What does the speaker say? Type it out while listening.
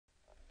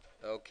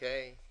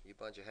Okay, you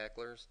bunch of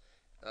hecklers.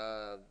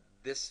 Uh,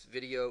 this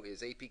video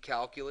is AP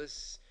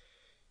Calculus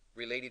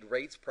related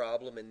rates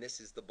problem, and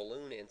this is the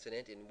balloon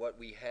incident. And what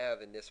we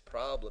have in this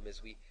problem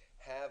is we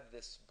have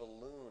this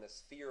balloon, a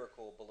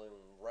spherical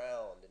balloon,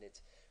 round, and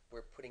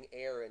we're putting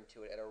air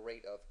into it at a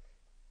rate of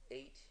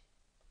 8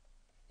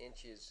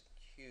 inches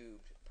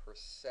cubed per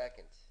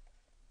second.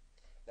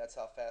 That's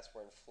how fast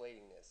we're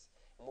inflating this.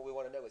 And what we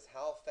want to know is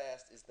how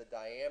fast is the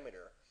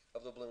diameter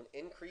of the balloon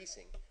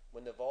increasing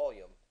when the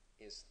volume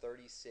is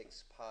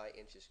 36 pi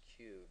inches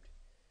cubed.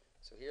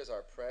 So here's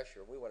our pressure.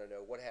 We want to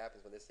know what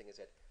happens when this thing is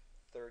at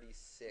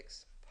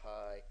 36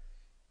 pi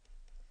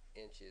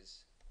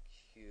inches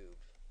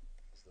cubed.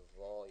 Is the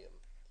volume.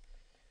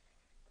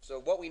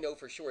 So what we know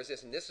for sure is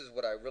this, and this is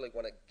what I really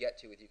want to get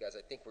to with you guys.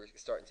 I think we're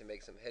starting to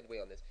make some headway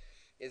on this.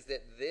 Is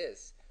that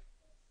this,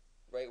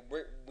 right?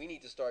 We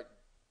need to start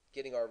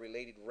getting our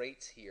related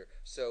rates here.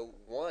 So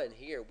one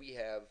here we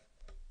have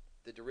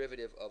the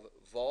derivative of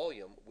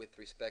volume with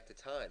respect to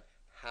time.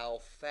 How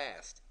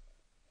fast?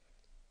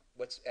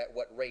 At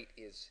what rate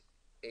is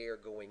air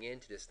going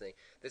into this thing?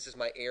 This is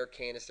my air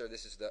canister.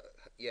 This is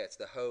it's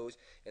the hose,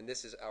 and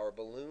this is our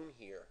balloon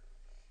here.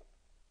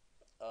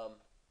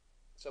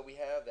 So we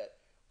have that.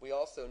 We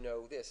also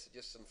know this,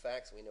 just some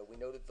facts we know. We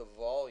know that the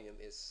volume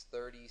is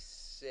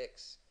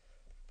 36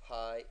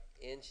 pi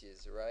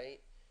inches, right?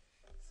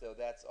 So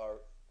that's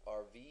our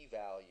V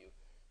value.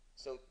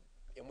 So,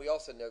 and we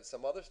also know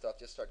some other stuff,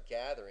 just start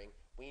gathering.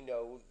 We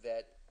know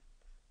that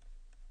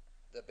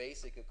the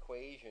basic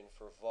equation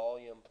for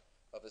volume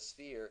of a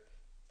sphere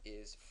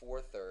is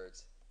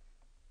 4/3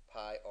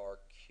 pi r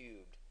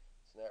cubed.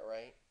 Isn't that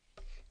right?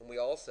 And we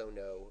also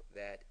know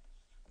that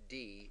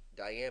d,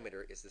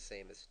 diameter, is the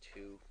same as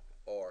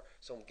 2r.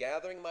 So I'm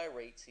gathering my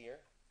rates here,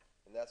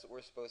 and that's what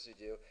we're supposed to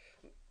do.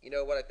 You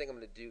know what? I think I'm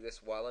going to do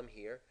this while I'm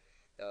here.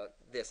 I'm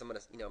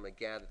going to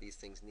gather these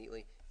things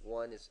neatly.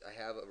 One is I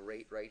have a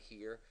rate right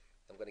here.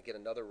 I'm going to get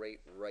another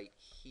rate right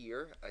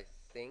here, I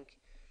think.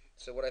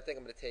 So what I think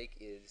I'm going to take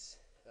is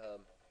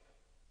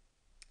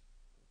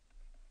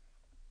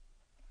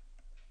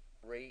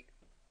rate,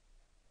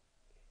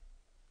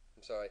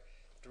 I'm sorry,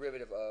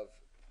 derivative of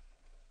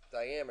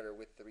diameter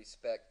with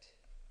respect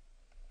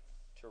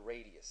to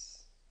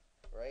radius,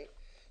 right?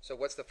 So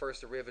what's the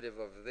first derivative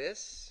of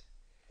this?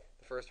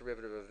 The first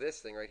derivative of this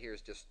thing right here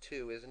is just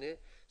 2, isn't it?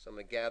 So I'm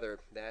going to gather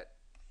that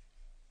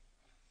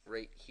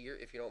right here,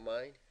 if you don't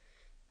mind.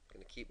 I'm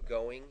going to keep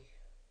going.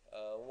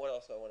 What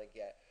else do I want to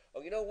get?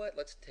 Oh, you know what?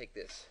 Let's take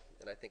this,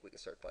 and I think we can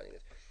start finding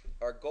this.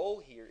 Our goal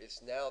here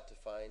is now to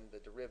find the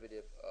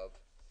derivative of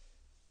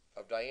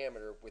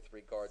diameter with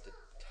regard to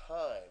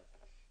time.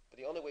 But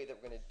the only way that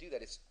we're going to do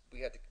that is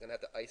going to have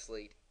to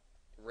isolate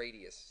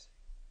radius.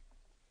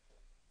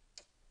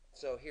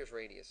 So here's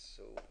radius.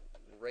 So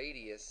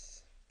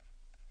radius.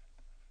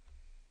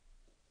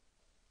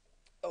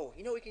 Oh,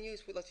 you know what we can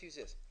use? Let's use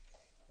this.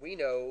 We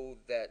know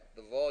that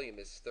the volume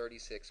is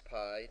 36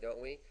 pi,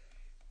 don't we?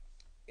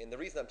 And the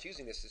reason I'm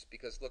choosing this is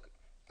because, look,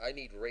 I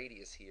need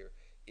radius here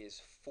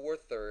is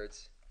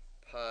 4/3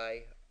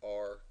 pi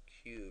r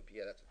cubed.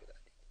 Yeah, that's a good idea.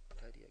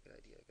 Good idea, good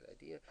idea, good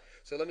idea.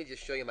 So let me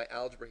just show you my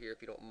algebra here,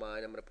 if you don't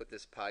mind. I'm going to put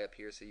this pi up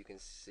here so you can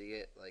see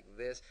it like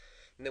this.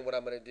 And then what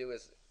I'm going to do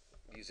is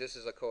use this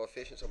as a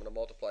coefficient, so I'm going to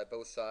multiply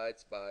both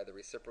sides by the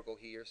reciprocal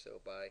here,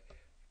 so by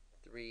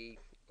 3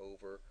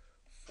 over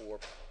 4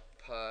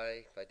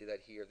 pi. If I do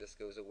that here, this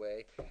goes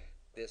away.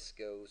 This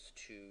goes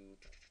to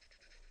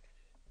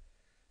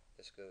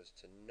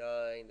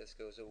 9. This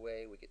goes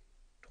away. We get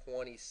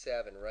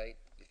 27, right?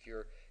 If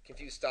you're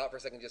confused, stop for a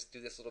second. Just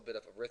do this little bit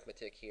of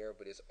arithmetic here,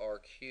 but it's r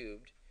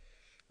cubed.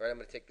 All right, I'm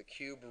going to take the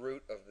cube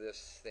root of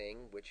this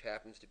thing, which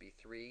happens to be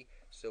 3.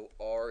 So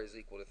r is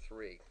equal to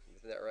 3.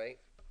 Isn't that right?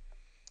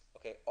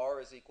 Okay, r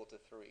is equal to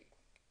 3.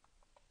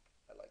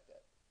 I like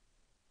that.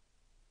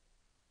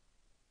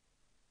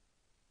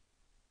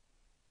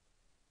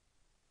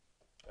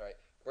 All right,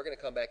 we're going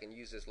to come back and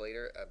use this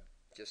later. I'm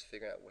just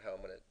figuring out how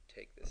I'm going to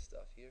take this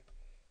stuff here.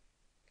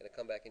 Going to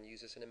come back and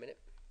use this in a minute.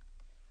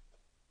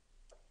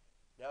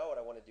 Now what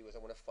I want to do is I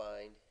want to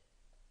find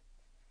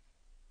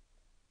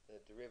the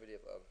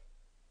derivative of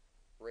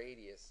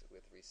radius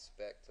with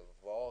respect to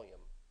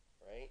volume,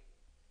 right?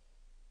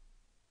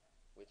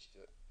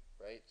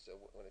 Right? So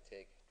we're going to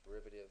take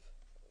derivative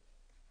of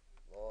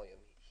volume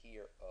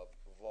here of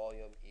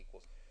volume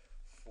equals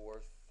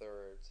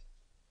 4/3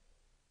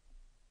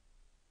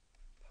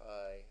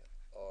 pi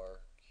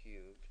r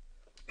cubed.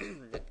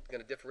 I'm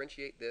going to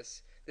differentiate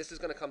this. This is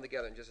going to come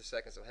together in just a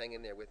second, so hang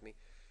in there with me.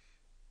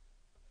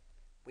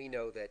 We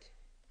know that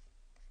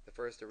the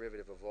first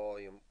derivative of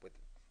volume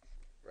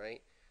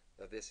right?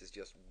 Now this is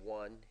just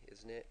 1,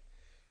 isn't it?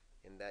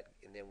 And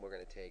then we're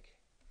going to take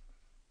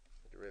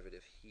the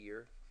derivative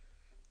here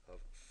of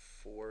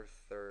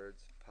 4/3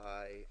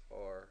 pi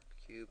r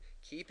cubed.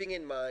 Keeping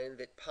in mind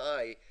that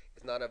pi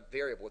is not a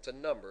variable, it's a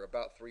number,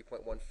 about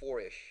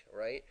 3.14-ish,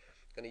 right?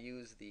 I'm going to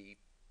use the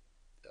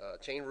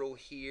chain rule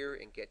here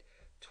and get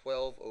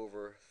 12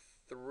 over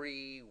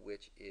 3,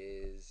 which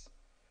is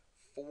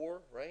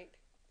 4, right?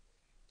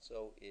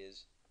 So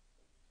is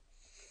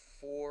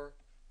 4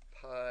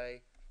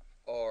 pi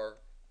r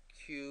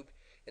cubed.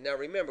 And now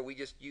remember, we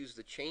just used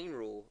the chain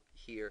rule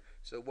here.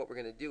 So what we're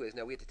going to do is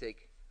now we have to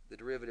take the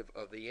derivative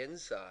of the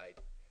inside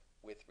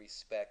with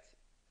respect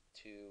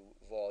to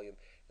volume.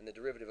 And the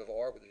derivative of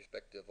r with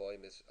respect to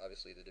volume is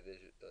obviously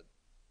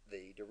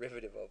the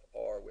derivative of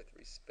r with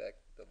respect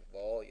to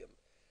volume.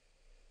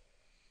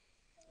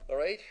 All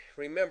right,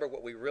 remember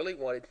what we really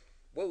wanted.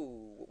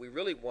 What we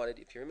really wanted,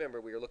 if you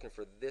remember, we were looking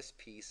for this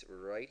piece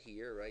right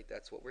here, right?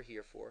 That's what we're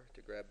here for,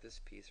 to grab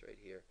this piece right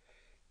here.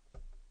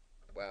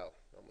 Wow,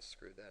 almost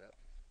screwed that up.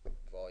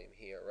 Volume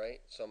here, right?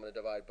 So I'm going to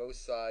divide both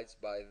sides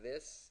by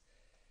this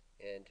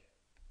and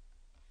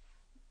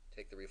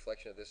take the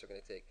reflection of this. We're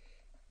going to take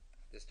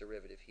this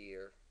derivative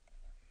here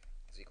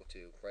is equal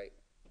to, right,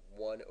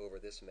 1 over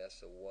this mess,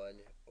 so 1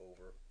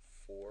 over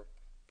 4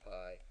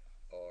 pi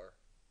r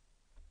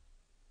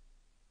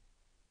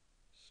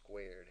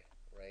squared,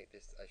 right?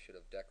 This I should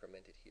have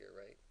decremented here,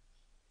 right?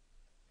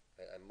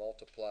 I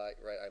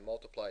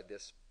multiplied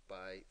this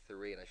by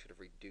 3, and I should have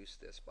reduced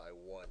this by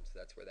 1, so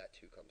that's where that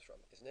 2 comes from,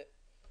 isn't it?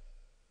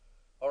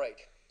 All right,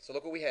 so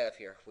look what we have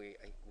here.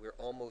 We're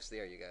almost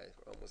there, you guys.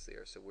 We're almost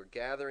there. So we're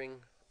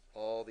gathering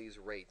all these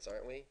rates,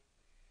 aren't we?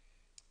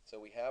 So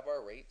we have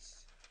our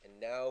rates, and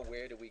now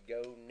where do we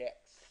go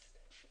next?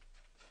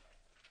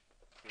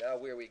 Now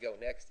where we go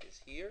next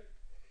is here,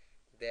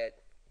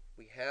 that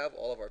we have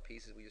all of our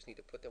pieces. We just need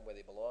to put them where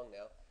they belong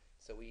now.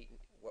 So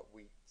what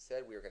we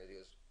said we were going to do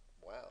is,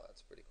 wow,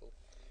 that's pretty cool.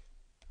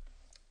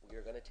 We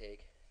are going to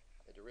take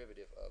the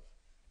derivative of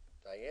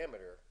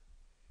diameter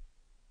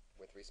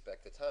with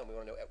respect to time. We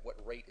want to know at what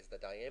rate is the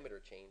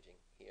diameter changing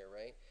here,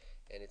 right?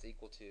 And it's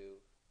equal to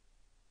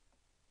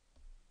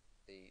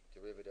the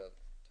derivative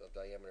of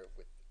diameter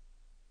with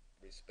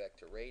respect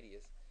to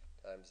radius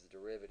times the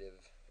derivative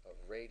of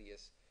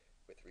radius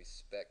with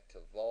respect to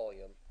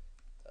volume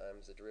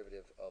times the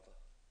derivative of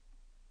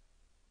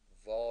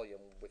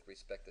volume with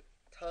respect to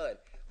time.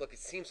 Look, it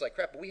seems like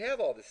crap, but we have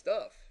all this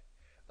stuff.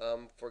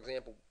 For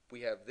example,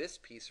 we have this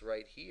piece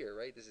right here,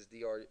 right? This is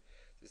dr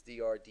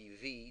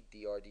dv.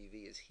 dr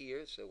dv is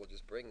here, so we'll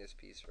just bring this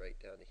piece right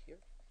down to here.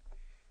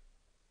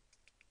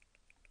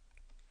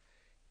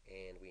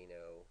 And we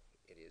know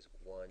it is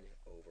 1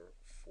 over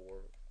 4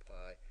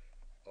 pi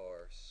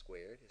r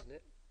squared, isn't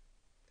it?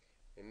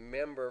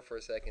 Remember for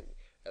a second,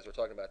 as we're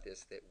talking about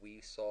this, that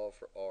we solve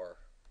for r.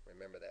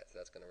 Remember that, so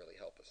that's going to really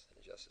help us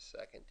in just a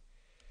second.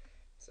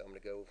 So I'm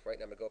going to go, right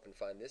now I'm going to go up and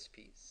find this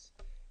piece.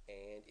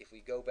 And if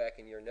we go back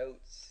in your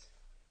notes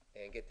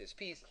and get this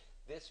piece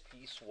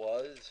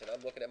was, and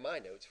I'm looking at my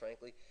notes,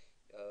 frankly,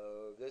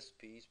 this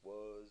piece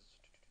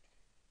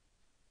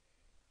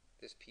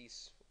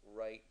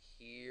right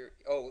here.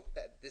 Oh,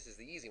 this is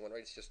the easy one,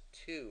 right? It's just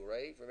 2,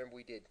 right? Remember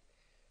we did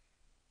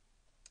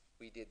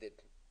that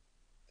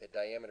the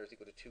diameter is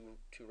equal to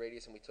 2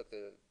 radius, and we took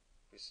the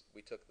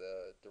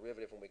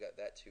derivative and we got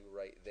that 2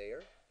 right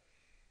there.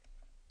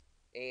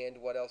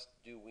 And what else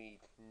do we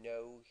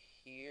know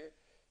here?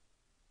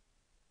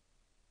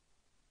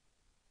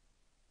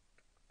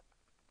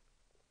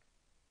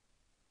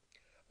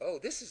 Oh,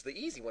 this is the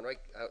easy one, right?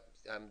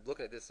 I'm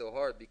looking at this so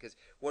hard because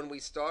when we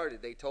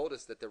started, they told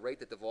us that the rate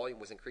that the volume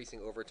was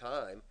increasing over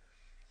time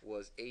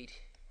was 8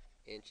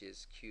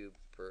 inches cubed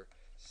per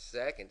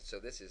second. So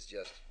this is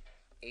just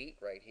 8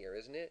 right here,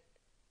 isn't it?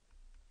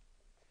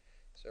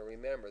 So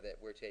remember that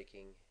we're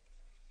taking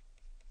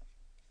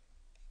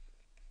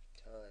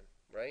time,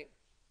 right?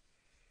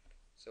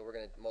 So we're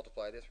going to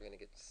multiply this. We're going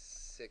to get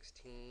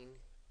 16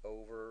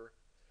 over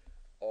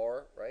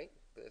r, right?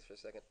 Put this for a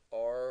second.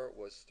 R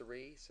was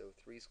 3, so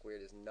 3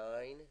 squared is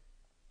 9.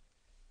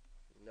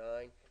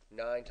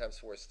 9 times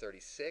 4 is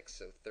 36,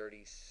 so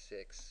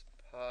 36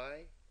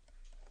 pi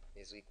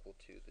is equal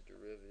to the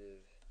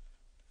derivative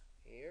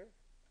here.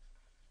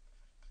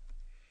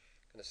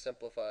 Going to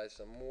simplify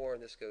some more,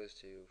 and this goes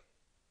to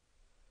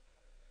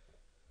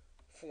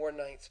 4/9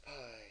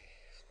 pi.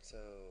 So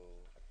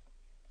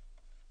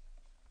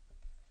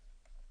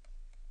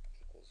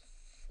equals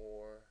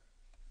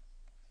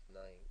 4/9.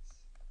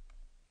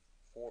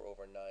 4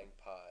 over 9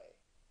 pi.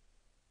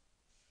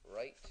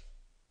 Right?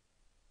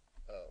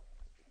 Oh,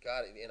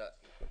 got it. And I'm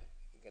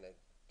going to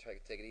try to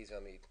take it easy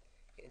on me.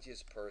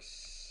 Inches per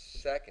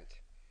second.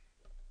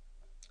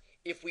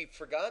 If we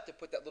forgot to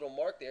put that little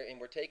mark there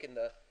and we're taking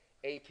the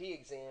AP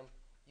exam,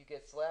 you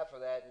get slapped for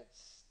that, and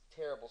it's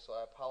terrible, so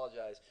I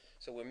apologize.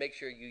 So we'll make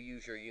sure you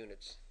use your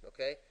units,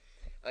 okay?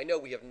 I know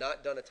we have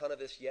not done a ton of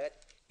this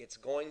yet. It's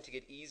going to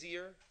get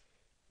easier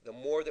the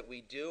more that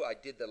we do. I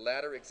did the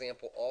ladder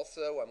example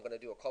also. I'm going to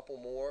do a couple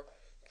more.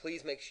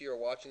 Please make sure you're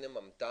watching them.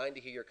 I'm dying to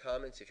hear your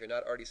comments. If you're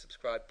not already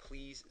subscribed,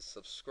 please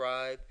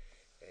subscribe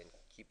and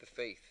keep the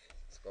faith.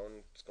 It's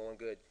going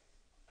good.